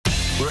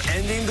We're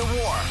ending the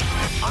war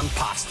on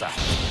pasta.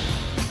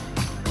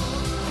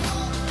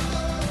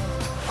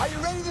 Are you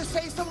ready to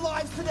save some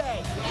lives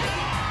today?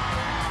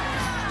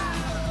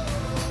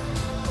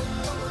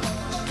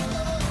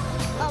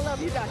 I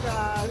love you, Dr.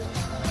 Oz.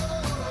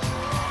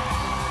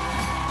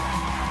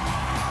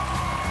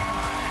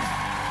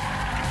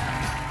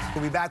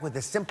 We'll be back with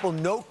a simple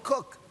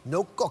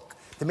no-cook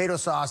tomato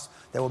sauce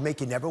that will make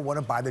you never want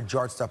to buy the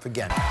jarred stuff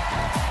again.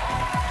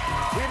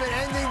 We've been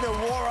ending the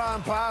war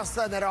on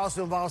pasta, and that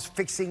also involves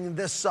fixing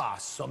the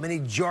sauce. So many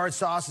jarred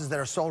sauces that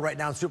are sold right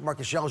now in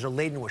supermarket shelves are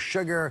laden with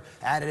sugar,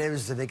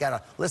 additives, and they got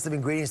a list of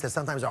ingredients that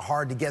sometimes are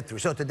hard to get through.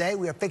 So today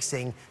we are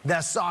fixing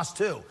the sauce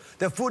too.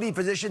 The foodie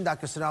physician,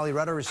 Dr. Sonali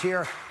Redder, is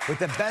here with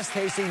the best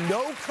tasting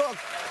no-cook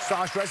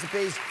sauce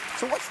recipes.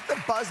 So what's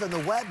the buzz on the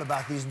web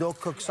about these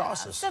no-cook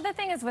sauces? So the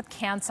thing is with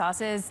canned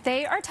sauces,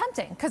 they are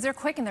tempting because they're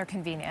quick and they're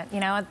convenient. You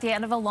know, at the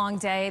end of a long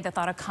day, the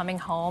thought of coming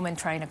home and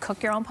trying to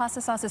cook your own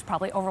pasta sauce is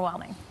probably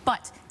overwhelming.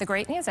 But the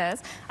great news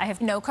is I have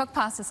no-cook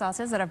pasta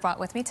sauces that I've brought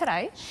with me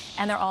today,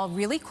 and they're all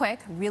really quick,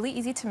 really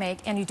easy to make,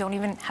 and you don't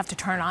even have to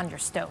turn on your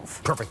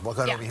stove. Perfect. We'll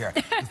go over here.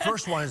 The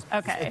first one is,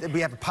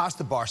 we have a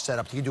pasta bar set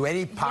up. You can do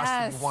any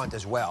pasta you want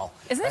as well.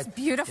 Isn't this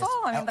beautiful?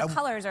 Yes. I mean, the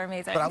colors are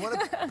amazing. But I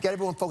want to get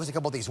everyone focused on a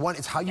couple of these. One,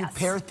 it's how you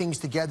pair things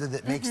together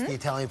that makes the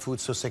Italian food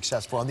so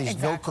successful. And these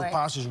no-cook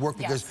pastas work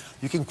because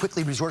you can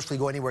quickly, resourcefully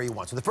go anywhere you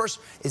want. So the first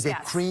is a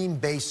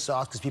cream-based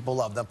sauce because people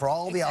love them. For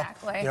all the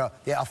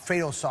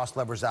Alfredo sauce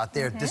lovers out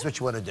there, this is what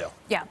you want to do.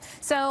 Yeah.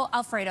 So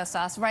Alfredo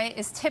sauce, right,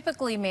 is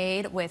typically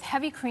made with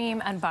heavy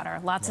cream and butter,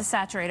 lots of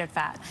saturated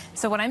fat.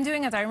 So what I'm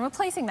doing is I'm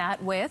replacing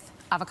that with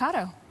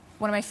avocado,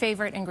 one of my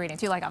favorite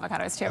ingredients. You like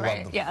avocados too,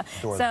 right? Yeah.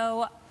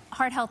 So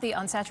heart-healthy,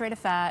 unsaturated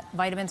fat,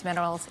 vitamins,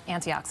 minerals,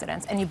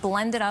 antioxidants, and you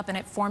blend it up and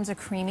it forms a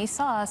creamy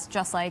sauce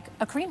just like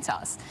a cream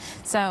sauce.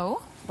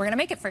 So we're gonna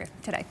make it for you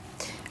today.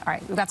 All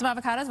right, we've got some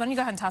avocados. Why don't you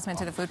go ahead and toss them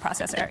into the food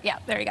processor? Yeah,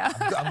 there you go.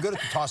 I'm good at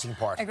the tossing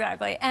part.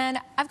 Exactly. And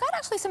I've got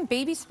actually some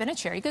baby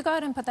spinach here. You could go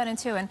ahead and put that in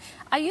too. And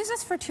I use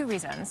this for two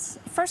reasons.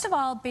 First of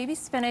all, baby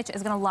spinach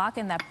is going to lock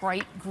in that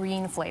bright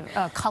green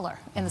flavor, color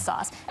in the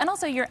sauce. And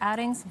also you're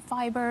adding some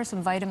fiber,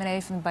 some vitamin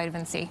A, some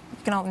vitamin C. You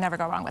can never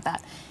go wrong with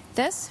that.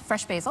 This,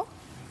 fresh basil.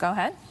 Go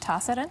ahead,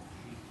 toss it in.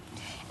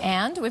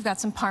 And we've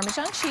got some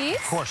Parmesan cheese.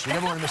 Of course, you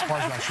never want to miss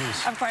Parmesan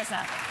cheese. Of course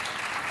not.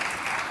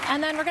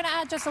 And then we're going to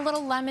add just a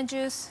little lemon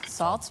juice,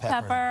 salt,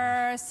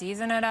 pepper,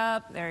 season it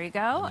up. There you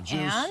go.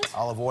 Juice, and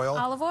olive oil.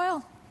 Olive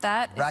oil.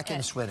 That rack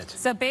and swin it.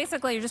 So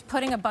basically, you're just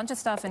putting a bunch of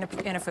stuff in a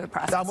food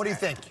processor. Dom, what do you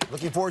think?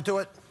 Looking forward to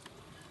it?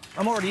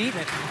 I'm already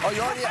eating it. Oh,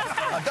 you already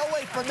have? Don't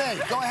wait for me.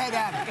 Go ahead,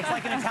 Adam. It's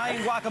like an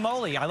Italian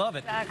guacamole. I love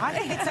it. I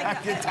think it's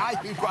like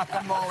Italian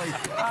guacamole.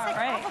 All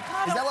right.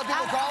 Is that what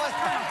people call it?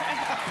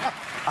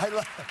 I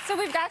love it. So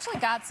we've actually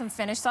got some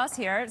finished sauce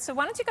here. So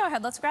why don't you go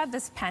ahead, let's grab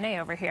this penne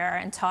over here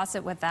and toss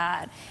it with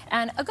that.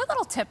 And a good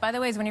little tip, by the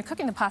way, is when you're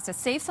cooking the pasta,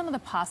 save some of the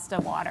pasta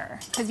water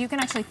because you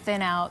can actually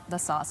thin out the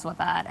sauce with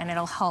that and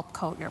it'll help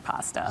coat your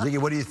pasta. Ziggy,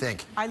 what do you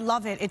think? I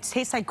love it. It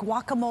tastes like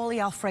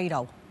guacamole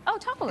Alfredo. Oh,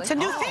 totally. It's a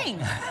new thing.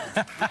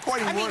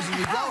 Pointing words as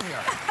you go here.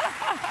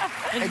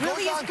 It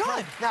really is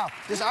good. Now,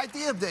 this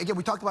idea of, again,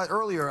 we talked about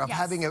earlier, of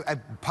having a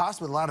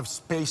pasta with a lot of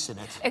space in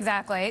it.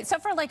 Exactly. So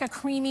for like a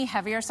creamy,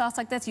 heavier sauce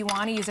like this, you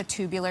want to use a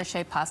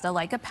tubular-shaped pasta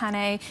like a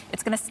penne.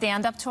 It's going to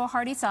stand up to a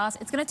hearty sauce.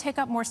 It's going to take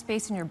up more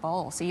space in your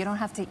bowl, so you don't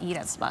have to eat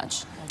as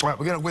much. All right,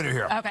 we got a winner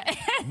here. Okay.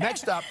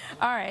 Next up.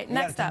 All right,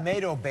 next up.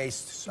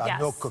 Tomato-based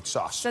no-cook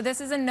sauce. So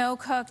this is a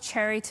no-cook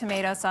cherry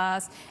tomato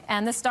sauce,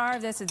 and the star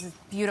of this is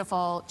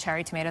beautiful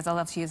cherry tomatoes. I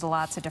love to use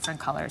lots of different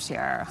colors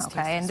here,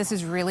 okay? And this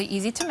is really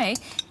easy to make.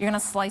 You're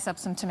gonna slice up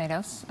some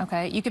tomatoes,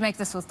 okay? You can make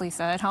this with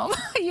Lisa at home.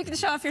 You can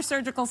show off your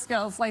surgical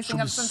skills slicing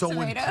up some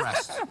tomatoes.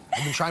 Impressed.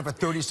 I've been trying for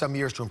 30-some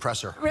years to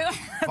impress her. Really?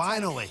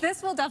 Finally.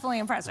 This will definitely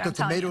impress her. The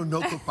tomato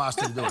no-cook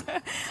pasta to do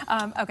it.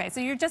 Okay, so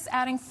you're just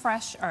adding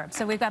fresh herbs.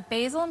 So we've got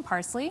basil and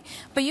parsley,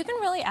 but you can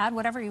really add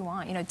whatever you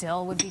want. You know,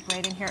 dill would be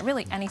great in here.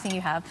 Really, anything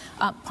you have.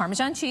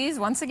 Parmesan cheese,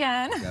 once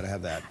again. Gotta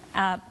have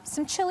that.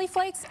 Some chili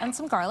flakes and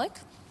some garlic.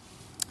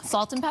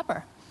 Salt and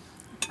pepper.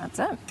 That's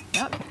it.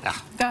 Yep.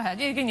 Go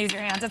ahead. You can use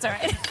your hands. It's all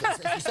right.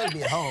 She said to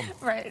be at home.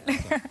 Right.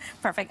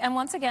 Perfect. And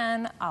once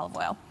again, olive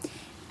oil.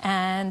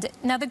 And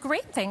now the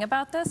great thing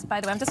about this, by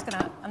the way, I'm just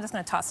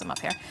gonna toss them up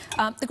here.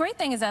 The great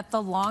thing is that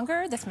the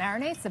longer this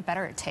marinates, the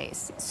better it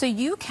tastes. So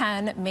you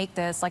can make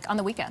this like on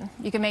the weekend.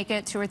 You can make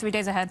it 2 or 3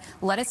 days ahead.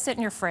 Let it sit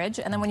in your fridge,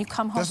 and then when you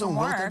come home from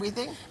work, doesn't wilt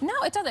everything? No,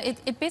 it doesn't.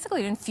 It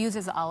basically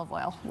infuses the olive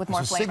oil with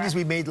more flavor. Siggy's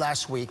we made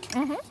last week.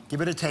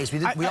 Give it a taste.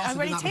 I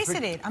already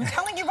tasted it. I'm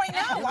telling you right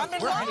now, I'm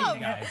in love.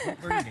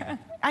 We're eating.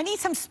 I need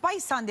some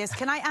spice on this.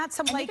 Can I add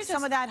some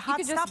some of that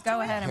hot stuff just go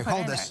ahead and put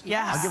hold it in this. there.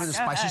 Yes. I'll give her the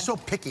spice. She's so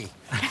picky.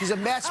 She's a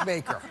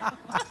matchmaker.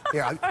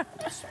 Here,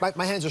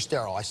 my hands are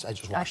sterile. I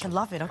just washed them. I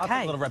love it. I'll take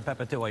Okay. a little red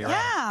pepper too while you're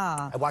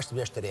at it. I washed them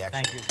yesterday,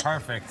 actually. Thank you.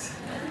 Perfect.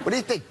 What do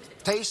you think?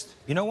 Taste?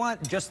 You know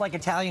what? Just like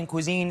Italian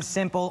cuisine,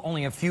 simple,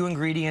 only a few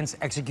ingredients,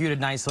 executed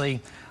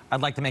nicely.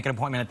 I'd like to make an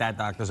appointment at that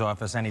doctor's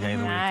office any day of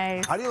the week.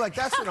 Nice. How do you like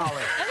that, Sonali?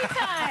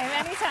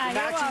 Anytime, anytime.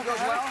 You're Matching goes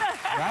welcome.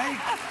 well? Right?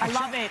 I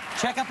love it.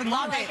 Check up and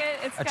Love lunch. Like it?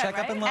 It's A good, check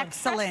up right? and lunch.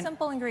 Excellent. Fresh,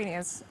 simple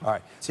ingredients. All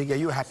right. So, are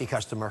you a happy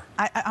customer?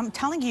 I'm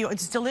telling you,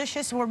 it's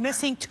delicious. We're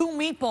missing 2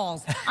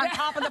 meatballs on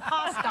top of the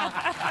pasta,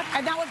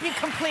 and that would be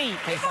complete.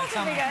 Tastes like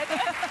Pretty summer. good.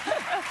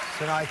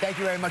 So, no, thank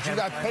you very much. You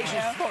got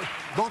patience.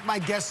 Both my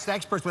guests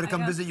experts when they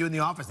come visit you in the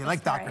office. They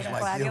like doctors Right, I'm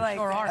like glad you. you like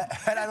it.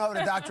 Head on over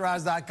to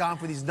DrOz.com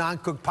for these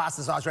non-cooked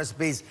pasta sauce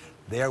recipes.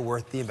 They're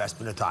worth the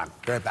investment of time.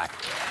 Be right back.